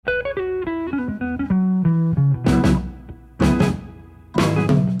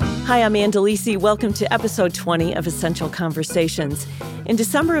Hi, I'm Ann Delisi. Welcome to episode 20 of Essential Conversations. In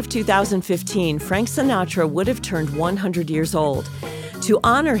December of 2015, Frank Sinatra would have turned 100 years old. To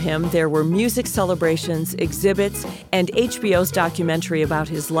honor him, there were music celebrations, exhibits, and HBO's documentary about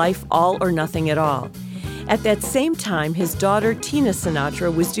his life, All or Nothing at All. At that same time, his daughter,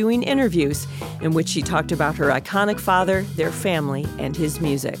 TinaSinatra, was doing interviews in which she talked about her iconic father, their family, and his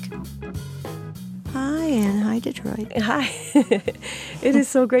music. Hi, Ann. Hi, Detroit. Hi. It is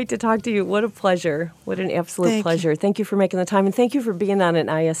so great to talk to you. What a pleasure. What an absolute pleasure. Thank you for making the time, and thank you for being on an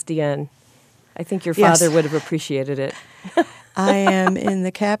ISDN. I think your father would have appreciated it. I am in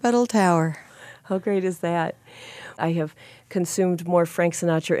the Capitol Tower. How great is that? I have consumed more Frank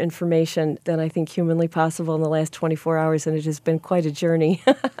Sinatra information than I think humanly possible in the last 24 hours, and it has been quite a journey.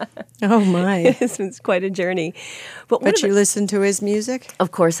 Oh, my. It's quite a journey. But you listen to his music?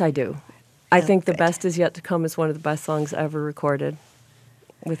 Of course I do. I think The Best Is Yet to Come is one of the best songs ever recorded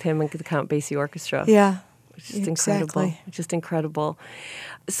with him and the Count Basie Orchestra. Yeah, It's just incredible. Just incredible.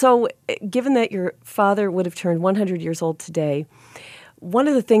 So, given that your father would have turned 100 years old today, one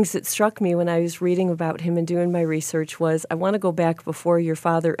of the things that struck me when I was reading about him and doing my research was I want to go back before your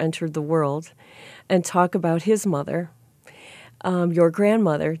father entered the world and talk about his mother, your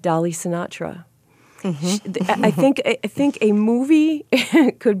grandmother, Dolly Sinatra. Mm-hmm. I think a movie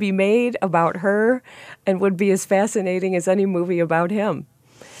could be made about her and would be as fascinating as any movie about him.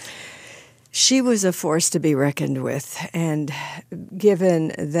 She was a force to be reckoned with, and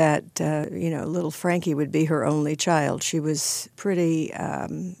given that, little Frankie would be her only child, she was pretty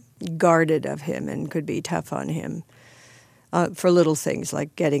guarded of him and could be tough on him for little things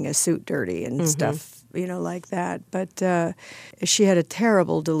like getting a suit dirty and stuff, like that. But she had a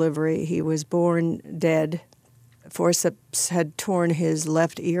terrible delivery. He was born dead. Forceps had torn his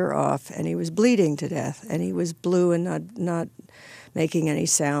left ear off, and he was bleeding to death, and he was blue and not making any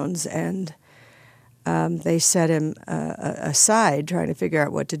sounds, and they set him aside trying to figure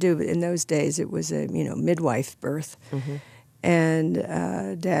out what to do. But in those days, it was a midwife birth. Mm-hmm.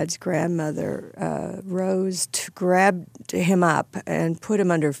 And Dad's grandmother rose to grab him up and put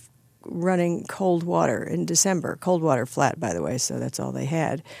him under running cold water in December. Cold water flat, by the way, so that's all they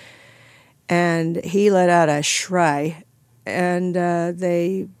had. And he let out a cry, and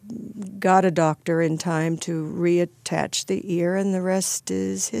they got a doctor in time to reattach the ear, and the rest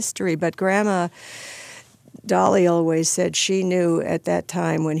is history. But Grandma Dolly always said she knew at that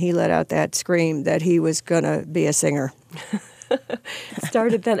time when he let out that scream that he was going to be a singer.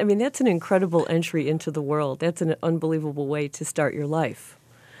 Started then. I mean, that's an incredible entry into the world. That's an unbelievable way to start your life.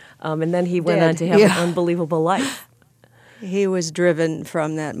 And then he went on to have an unbelievable life. He was driven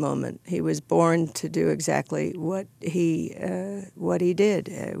from that moment. He was born to do exactly what he did.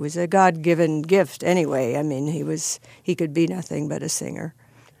 It was a God-given gift anyway. I mean, he could be nothing but a singer.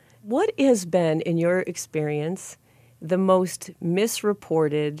 What has been, in your experience, the most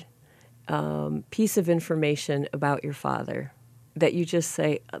misreported piece of information about your father that you just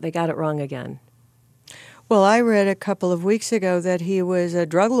say, they got it wrong again? Well, I read a couple of weeks ago that he was a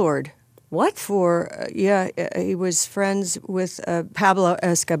drug lord. What? He was friends with Pablo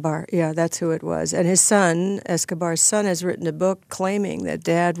Escobar. Yeah, that's who it was. And his son, Escobar's son, has written a book claiming that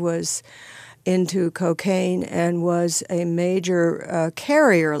Dad was into cocaine and was a major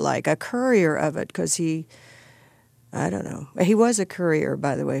carrier, like a courier of it, because he was a courier,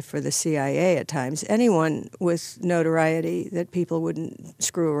 by the way, for the CIA at times. Anyone with notoriety that people wouldn't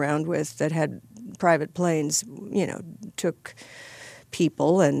screw around with that had private planes, took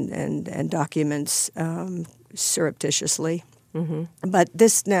people and documents surreptitiously. Mm-hmm. But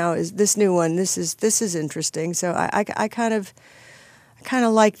this new one. This is interesting. So I kind of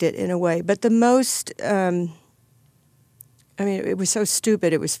liked it in a way. But the most, it was so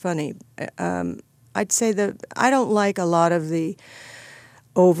stupid. It was funny. I'd say that I don't like a lot of the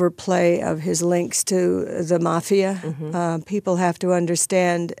overplay of his links to the mafia. Mm-hmm. People have to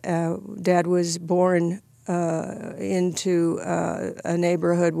understand Dad was born into a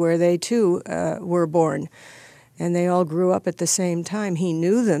neighborhood where they too were born, and they all grew up at the same time. He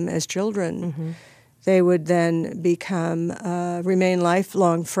knew them as children. Mm-hmm. They would then remain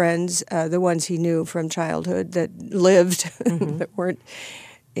lifelong friends, the ones he knew from childhood that lived, mm-hmm. that weren't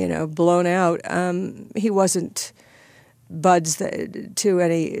blown out. He wasn't buds to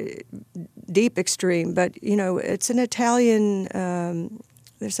any deep extreme, but it's an Italian.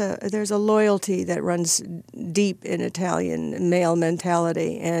 There's a loyalty that runs deep in Italian male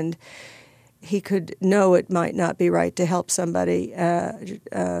mentality, and he could know it might not be right to help somebody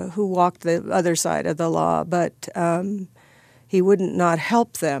who walked the other side of the law, but he wouldn't not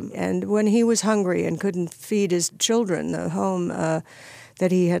help them. And when he was hungry and couldn't feed his children, the home.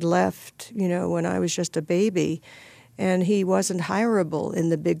 that he had left, when I was just a baby. And he wasn't hireable in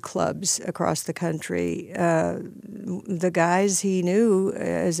the big clubs across the country. The guys he knew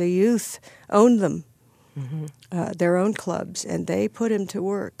as a youth owned them, their own clubs, and they put him to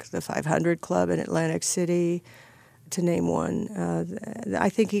work. The 500 Club in Atlantic City, to name one. I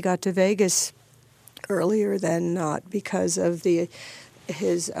think he got to Vegas earlier than not because of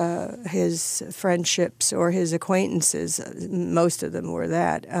his friendships or his acquaintances. Most of them were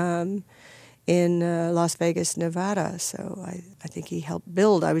that. In Las Vegas, Nevada. So I think he helped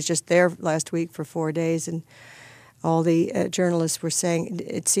build. I was just there last week for 4 days, and all the journalists were saying,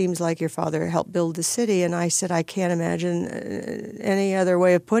 it seems like your father helped build the city. And I said, I can't imagine any other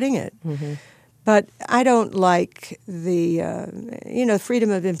way of putting it. Mm-hmm. But I don't like the,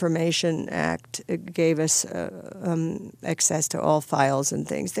 Freedom of Information Act gave us access to all files and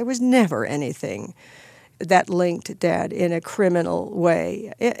things. There was never anything that linked Dad in a criminal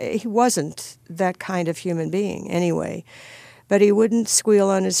way. He wasn't that kind of human being anyway. But he wouldn't squeal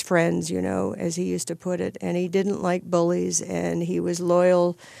on his friends, as he used to put it, and he didn't like bullies, and he was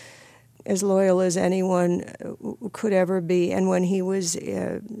loyal as anyone could ever be. And when he was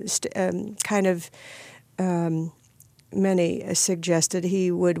many suggested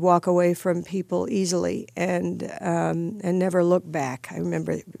he would walk away from people easily and never look back. I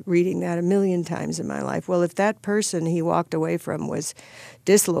remember reading that a million times in my life. Well, if that person he walked away from was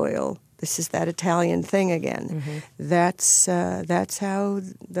disloyal, this is that Italian thing again. Mm-hmm. That's how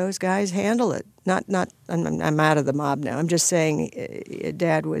those guys handle it. I'm out of the mob now. I'm just saying,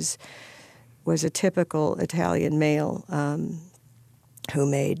 Dad was a typical Italian male who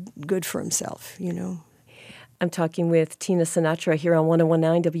made good for himself. I'm talking with TinaSinatra here on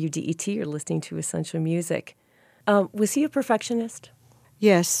 101.9 WDET. You're listening to Essential Music. Was he a perfectionist?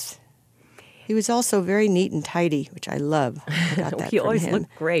 Yes. He was also very neat and tidy, which I love. I got that He from always him.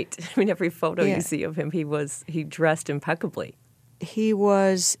 Looked great. I mean, every photo you see of him, he dressed impeccably. He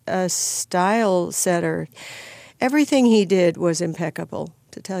was a style setter. Everything he did was impeccable,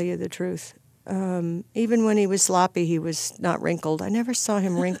 to tell you the truth. Even when he was sloppy, he was not wrinkled. I never saw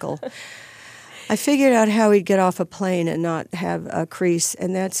him wrinkle. I figured out how he'd get off a plane and not have a crease,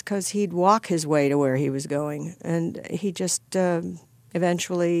 and that's because he'd walk his way to where he was going. And he just,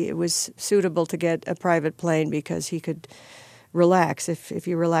 eventually, it was suitable to get a private plane because he could relax. If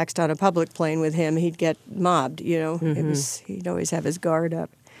you relaxed on a public plane with him, he'd get mobbed, Mm-hmm. He'd always have his guard up.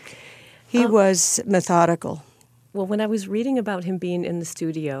 He was methodical. Well, when I was reading about him being in the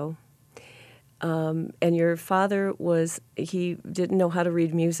studio, and your father he didn't know how to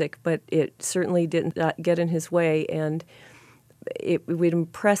read music, but it certainly didn't get in his way, and it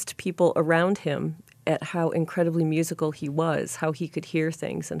impressed people around him at how incredibly musical he was, how he could hear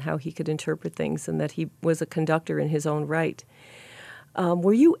things and how he could interpret things, and that he was a conductor in his own right.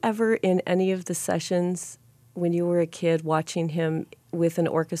 Were you ever in any of the sessions when you were a kid watching him with an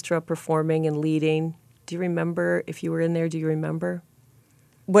orchestra performing and leading? Do you remember if you were in there? Do you remember?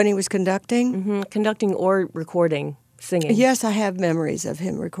 When he was conducting? Mm-hmm. Conducting or recording, singing. Yes, I have memories of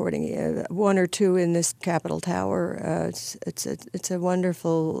him recording. One or two in this Capitol Tower. It's a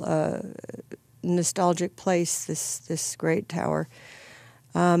wonderful, nostalgic place. This great tower.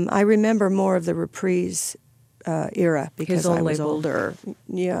 I remember more of the reprise era because I was older.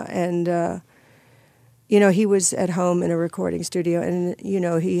 Yeah, and he was at home in a recording studio, and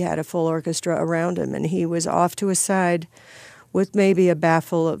he had a full orchestra around him, and he was off to a side with maybe a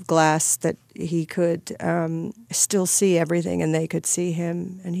baffle of glass that he could still see everything and they could see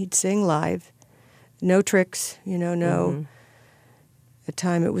him. And he'd sing live. No tricks, no. Mm-hmm. At the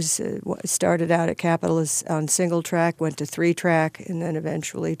time it was started out at Capitol on single track, went to 3-track, and then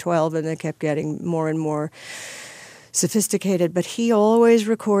eventually 12, and they kept getting more and more sophisticated. But he always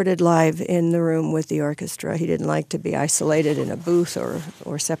recorded live in the room with the orchestra. He didn't like to be isolated in a booth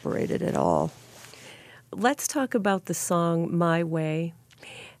or separated at all. Let's talk about the song My Way.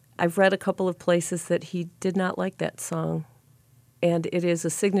 I've read a couple of places that he did not like that song, and it is a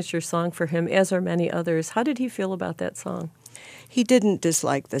signature song for him, as are many others. How did he feel about that song? He didn't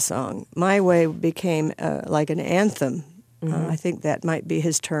dislike the song. My Way became like an anthem. Mm-hmm. I think that might be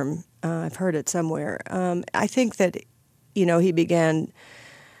his term. I've heard it somewhere. I think that, he began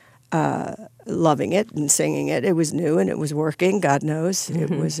loving it and singing it. It was new and it was working, God knows.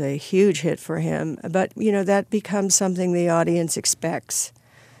 Mm-hmm. It was a huge hit for him. But, that becomes something the audience expects.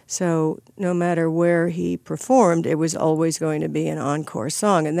 So no matter where he performed, it was always going to be an encore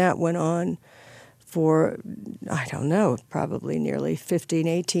song. And that went on for, I don't know, probably nearly 15,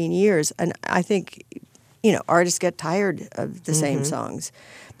 18 years. And I think, artists get tired of the same songs.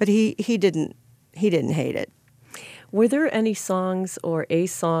 But he didn't hate it. Were there any songs or a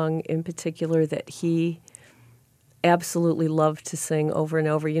song in particular that he absolutely loved to sing over and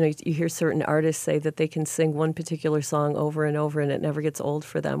over? You know, you hear certain artists say that they can sing one particular song over and over and it never gets old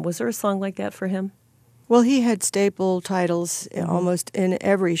for them. Was there a song like that for him? Well, he had staple titles almost in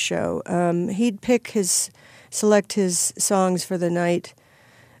every show. He'd select his songs for the night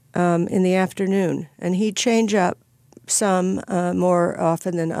in the afternoon, and he'd change up some more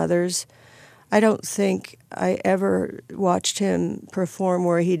often than others. I don't think I ever watched him perform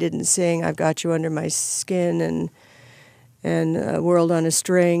where he didn't sing "I've Got You Under My Skin" and "World on a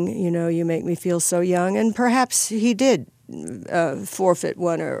String." You know, "You Make Me Feel So Young," and perhaps he did forfeit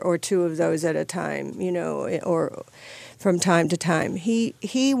one or two of those at a time. You know, or from time to time.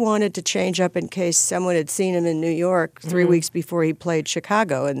 He wanted to change up in case someone had seen him in New York 3 weeks before he played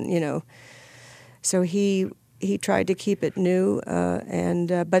Chicago, and you know, so he tried to keep it new,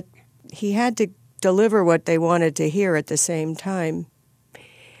 but he had to deliver what they wanted to hear at the same time.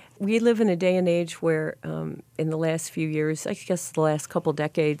 We live in a day and age where, in the last few years, I guess the last couple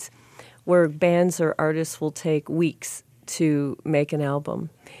decades, where bands or artists will take weeks to make an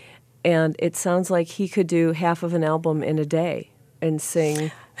album. And it sounds like he could do half of an album in a day and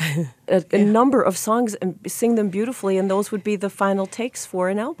sing a number of songs and sing them beautifully, and those would be the final takes for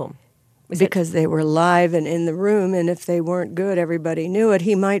an album. Because they were live and in the room, and if they weren't good, everybody knew it.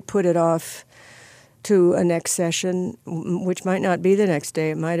 He might put it off to a next session, which might not be the next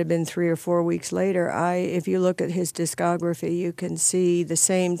day. It might have been 3 or 4 weeks later. If you look at his discography, you can see the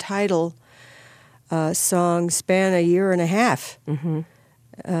same title song span a year and a half. Mm-hmm.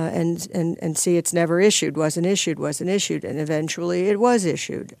 And see it's never issued, wasn't issued, and eventually it was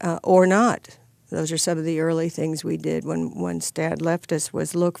issued, or not. Those are some of the early things we did when once Dad left us,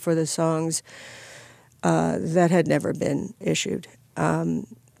 was look for the songs that had never been issued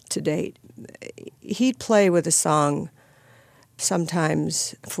to date. He'd play with a song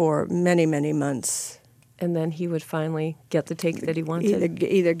sometimes for many, many months. And then he would finally get the take that he wanted.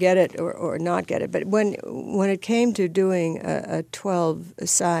 Either get it or not get it. But when it came to doing a 12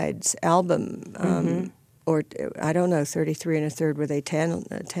 sides album, or I don't know, 33 and a third, were they 10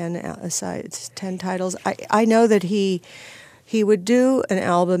 sides, 10 titles? I know that he would do an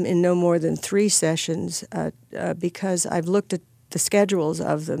album in no more than 3 sessions because I've looked at the schedules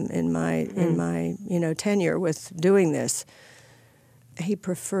of them in my tenure with doing this. He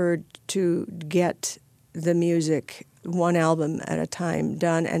preferred to get the music one album at a time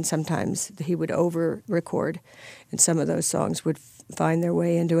done, and sometimes he would over-record, and some of those songs would find their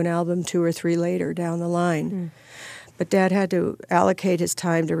way into an album 2 or 3 later down the line. But Dad had to allocate his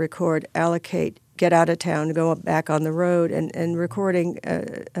time to record, get out of town, go back on the road, and recording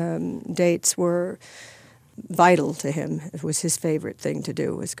dates were vital to him. It was his favorite thing to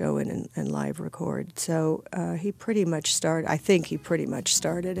do, was go in and live record. So he pretty much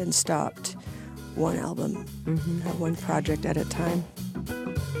started and stopped one album, one project at a time.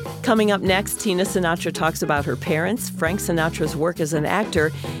 Coming up next, Tina Sinatra talks about her parents, Frank Sinatra's work as an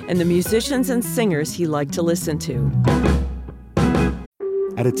actor, and the musicians and singers he liked to listen to.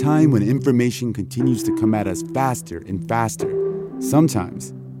 At a time when information continues to come at us faster and faster,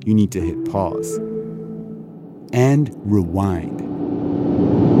 sometimes you need to hit pause and rewind.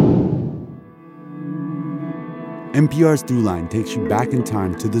 NPR's Throughline takes you back in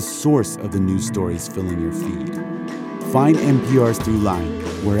time to the source of the news stories filling your feed. Find NPR's Throughline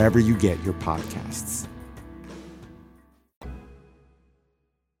wherever you get your podcasts.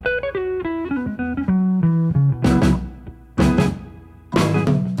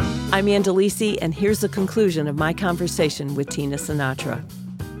 I'm Ann Delisi, and here's the conclusion of my conversation with Tina Sinatra.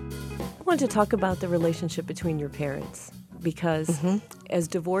 I want to talk about the relationship between your parents, because as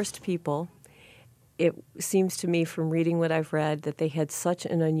divorced people, it seems to me from reading what I've read that they had such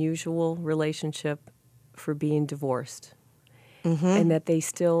an unusual relationship for being divorced, and that they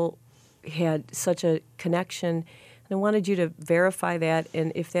still had such a connection. And I wanted you to verify that,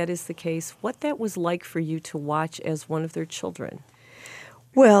 and if that is the case, what that was like for you to watch as one of their children.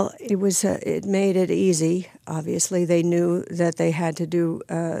 Well, it made it easy. Obviously, they knew that they had to do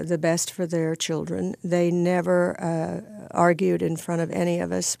the best for their children. They never argued in front of any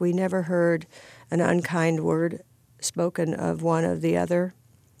of us. We never heard an unkind word spoken of one of the other,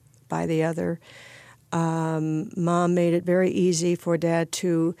 by the other. Mom made it very easy for Dad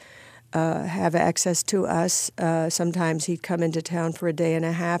to have access to us. Sometimes he'd come into town for a day and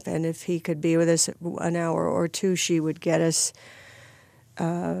a half, and if he could be with us an hour or two, she would get us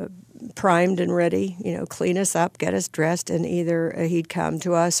primed and ready, clean us up, get us dressed, and either he'd come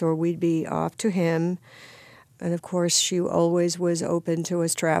to us or we'd be off to him. And of course, she always was open to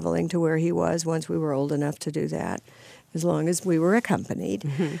us traveling to where he was once we were old enough to do that, as long as we were accompanied.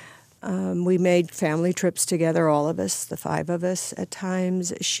 We made family trips together, all of us, the 5 of us at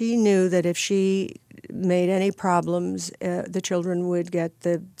times. She knew that if she made any problems, the children would get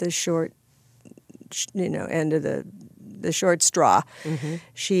the short, end of the short straw.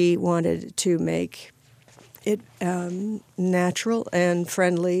 She wanted to make it natural and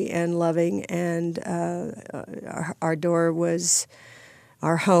friendly and loving, and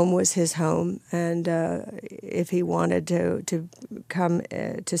our home was his home, and if he wanted to come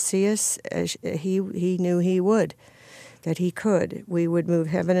to see us, he knew he would, that he could. We would move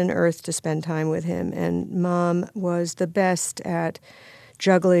heaven and earth to spend time with him, and Mom was the best at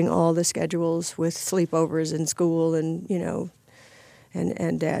juggling all the schedules with sleepovers in school and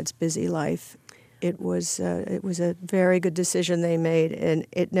and Dad's busy life. It was a very good decision they made, and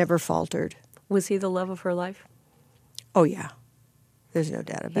it never faltered. Was he the love of her life? Oh yeah. There's no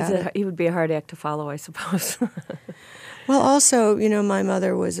doubt about it. He would be a hard act to follow, I suppose. Well, also, my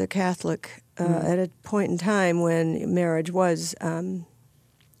mother was a Catholic at a point in time when marriage was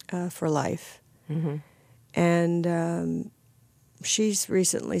for life. And she's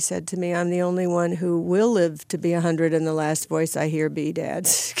recently said to me, I'm the only one who will live to be 100, and the last voice I hear be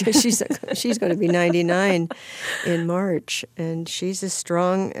Dad's, because she's going to be 99 in March, and she's a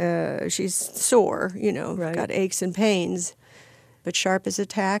strong, she's sore, Right. Got aches and pains, but sharp as a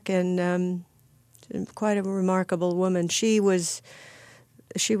tack, and quite a remarkable woman. She was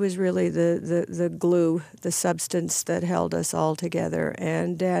really the glue, the substance that held us all together,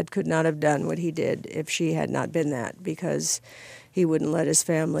 and Dad could not have done what he did if she had not been that, because he wouldn't let his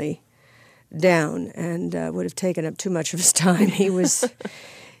family down, and would have taken up too much of his time. He was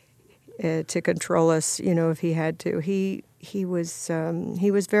to control us, if he had to. He was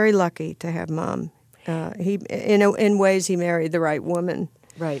very lucky to have Mom. In ways he married the right woman.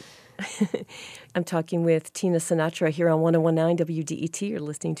 Right. I'm talking with TinaSinatra here on 101.9 WDET. You're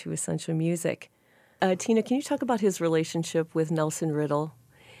listening to Essential Music. Tina, can you talk about his relationship with Nelson Riddle,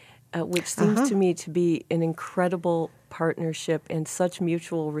 which seems to me to be an incredible partnership and such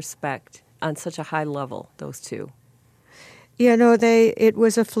mutual respect on such a high level, those two? It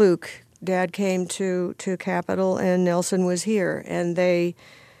was a fluke. Dad came to Capitol and Nelson was here, and they...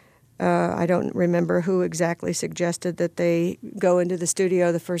 I don't remember who exactly suggested that they go into the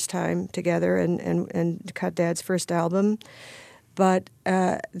studio the first time together and cut Dad's first album, but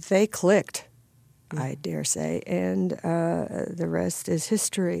they clicked, I dare say, and the rest is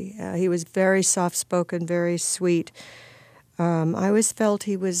history. He was very soft-spoken, very sweet. I always felt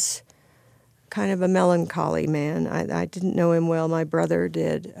he was kind of a melancholy man. I didn't know him well. My brother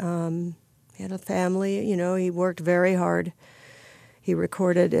did. He had a family, he worked very hard. He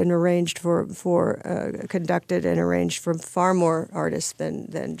recorded and arranged conducted and arranged for far more artists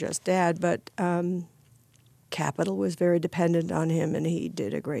than just Dad, but Capitol was very dependent on him, and he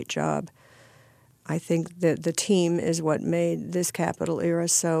did a great job. I think that the team is what made this Capitol era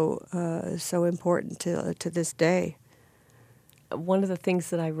so important to this day. One of the things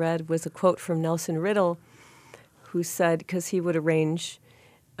that I read was a quote from Nelson Riddle, who said, because he would arrange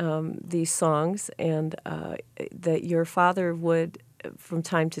these songs, and that your father would, from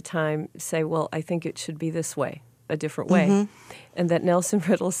time to time, say, well, I think it should be this way, a different way. And that Nelson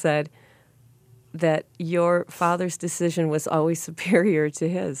Riddle said that your father's decision was always superior to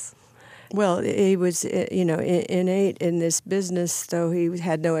his. Well, he was, innate in this business, though he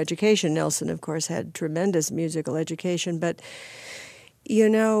had no education. Nelson, of course, had tremendous musical education, but,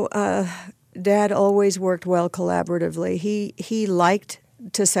 Dad always worked well collaboratively. He liked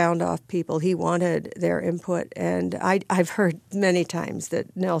to sound off people. He wanted their input, and I've heard many times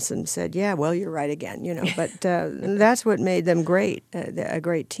that Nelson said, yeah, well, you're right again, but that's what made them great, a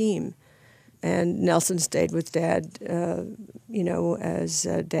great team. And Nelson stayed with Dad, as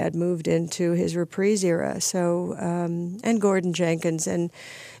Dad moved into his reprise era. So, and Gordon Jenkins and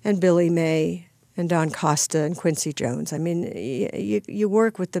Billy May and Don Costa and Quincy Jones. I mean, you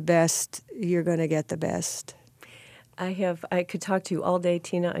work with the best, you're going to get the best. I could talk to you all day,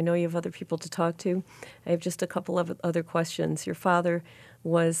 Tina. I know you have other people to talk to. I have just a couple of other questions. Your father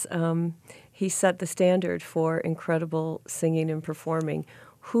was, he set the standard for incredible singing and performing.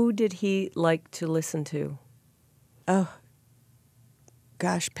 Who did he like to listen to? Oh,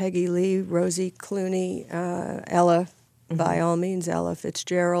 gosh, Peggy Lee, Rosie Clooney, Ella, by all means, Ella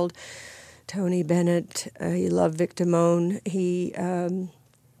Fitzgerald, Tony Bennett. He loved Vic Damone.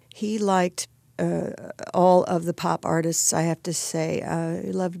 He liked all of the pop artists, I have to say.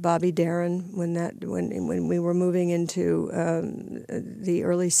 He loved Bobby Darin when we were moving into the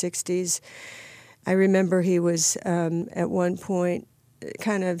early 60s. I remember he was at one point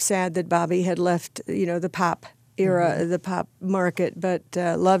kind of sad that Bobby had left, the pop era, the pop market, but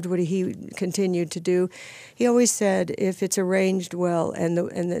loved what he continued to do. He always said, if it's arranged well and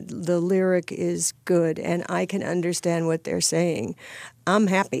the lyric is good and I can understand what they're saying, I'm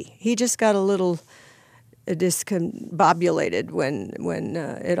happy. He just got a little discombobulated when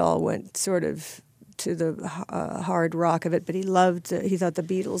it all went sort of to the hard rock of it, but he thought the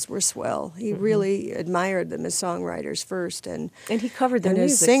Beatles were swell. He really admired them as songwriters first, and he covered their and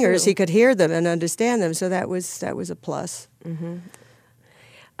music as singers, too. He could hear them and understand them, so that was a plus.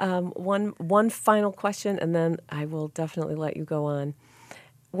 One final question, and then I will definitely let you go on.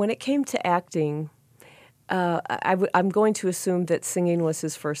 When it came to acting, I'm going to assume that singing was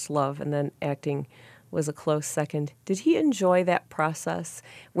his first love, and then acting was a close second. Did he enjoy that process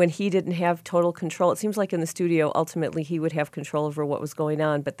when he didn't have total control? It seems like in the studio, ultimately, he would have control over what was going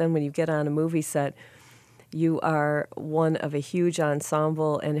on, but then when you get on a movie set, you are one of a huge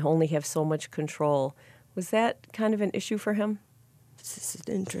ensemble and only have so much control. Was that kind of an issue for him? This is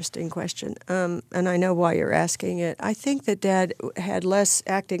an interesting question, and I know why you're asking it. I think that Dad had less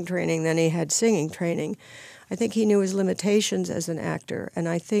acting training than he had singing training. I think he knew his limitations as an actor, and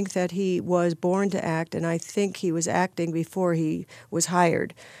I think that he was born to act, and I think he was acting before he was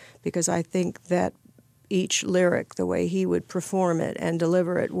hired, because I think that each lyric, the way he would perform it and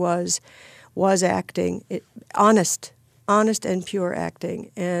deliver it, was acting, honest and pure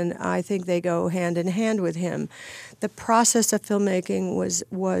acting, and I think they go hand in hand with him. The process of filmmaking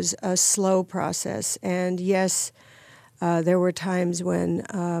was a slow process, and yes, there were times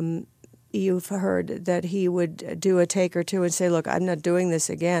when you've heard that he would do a take or two and say, look, I'm not doing this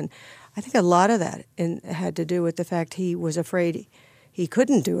again. I think a lot of that had to do with the fact he was afraid he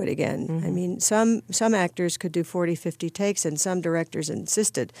couldn't do it again. I mean, some actors could do 40, 50 takes, and some directors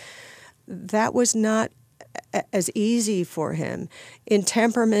insisted. That was not as easy for him in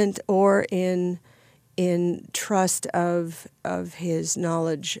temperament or in trust of his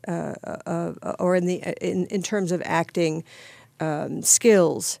knowledge or in terms of acting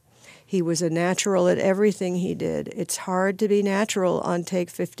skills. He was a natural at everything he did. It's hard to be natural on take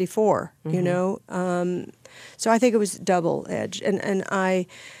 54, you know. So I think it was double-edged. And I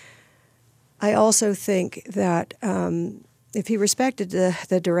also think that if he respected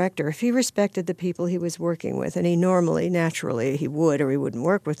the director, if he respected the people he was working with, and he naturally, he would, or he wouldn't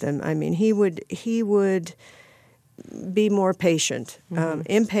work with them, I mean, he would be more patient.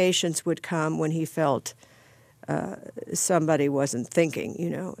 Impatience would come when he felt somebody wasn't thinking, you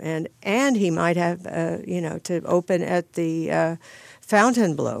know, and he might have, to open at the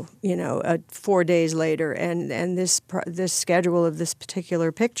Fontainebleau, 4 days later, and this schedule of this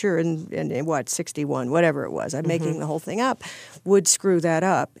particular picture in what, 61, whatever it was, I'm making the whole thing up, would screw that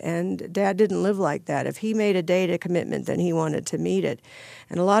up. And Dad didn't live like that. If he made a date a commitment, then he wanted to meet it.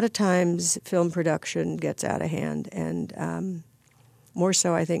 And a lot of times film production gets out of hand, and more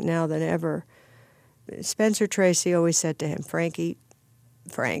so, I think, now than ever. Spencer Tracy always said to him, Frank,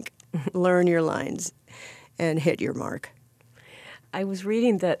 learn your lines and hit your mark. I was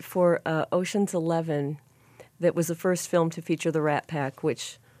reading that for Ocean's 11, that was the first film to feature the Rat Pack,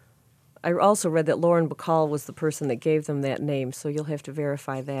 which I also read that Lauren Bacall was the person that gave them that name, so you'll have to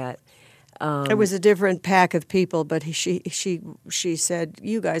verify that. It was a different pack of people, but she said,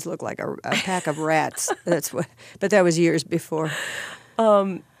 you guys look like a pack of rats. But that was years before.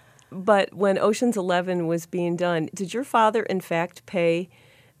 But when Ocean's 11 was being done, did your father, in fact, pay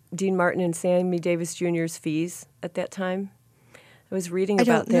Dean Martin and Sammy Davis Jr.'s fees at that time? I was reading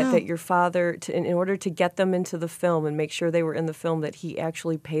about that your father, in order to get them into the film and make sure they were in the film, that he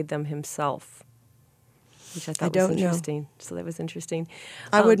actually paid them himself, which I thought was interesting. So that was interesting.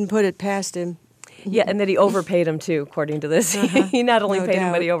 I wouldn't put it past him. Yeah, and that he overpaid them, too, according to this. He not only paid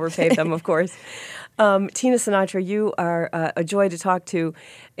them, but he overpaid them, of course. TinaSinatra, you are a joy to talk to,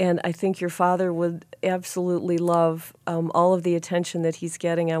 and I think your father would absolutely love all of the attention that he's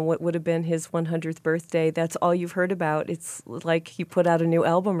getting on what would have been his 100th birthday. That's all you've heard about. It's like he put out a new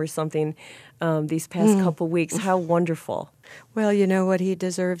album or something these past couple weeks. How wonderful. Well, you know what? He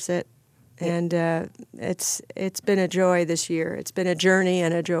deserves it. And it's been a joy this year. It's been a journey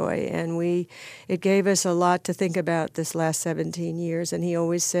and a joy, and it gave us a lot to think about this last 17 years. And he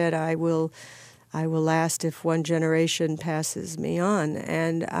always said, I will last if one generation passes me on.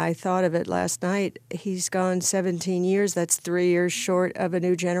 And I thought of it last night. He's gone 17 years. That's 3 years short of a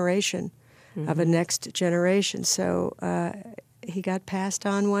new generation, of a next generation. So he got passed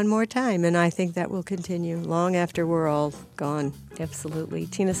on one more time, and I think that will continue long after we're all gone. Absolutely.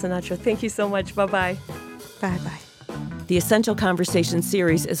 TinaSinatra, thank you so much. Bye-bye. Bye-bye. The Essential Conversation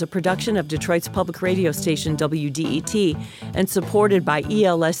series is a production of Detroit's public radio station WDET and supported by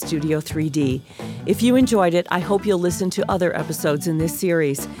ELS Studio 3D. If you enjoyed it, I hope you'll listen to other episodes in this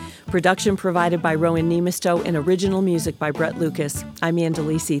series. Production provided by Rowan Nemisto and original music by Brett Lucas. I'm Ann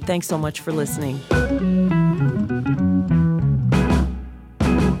Delisi. Thanks so much for listening.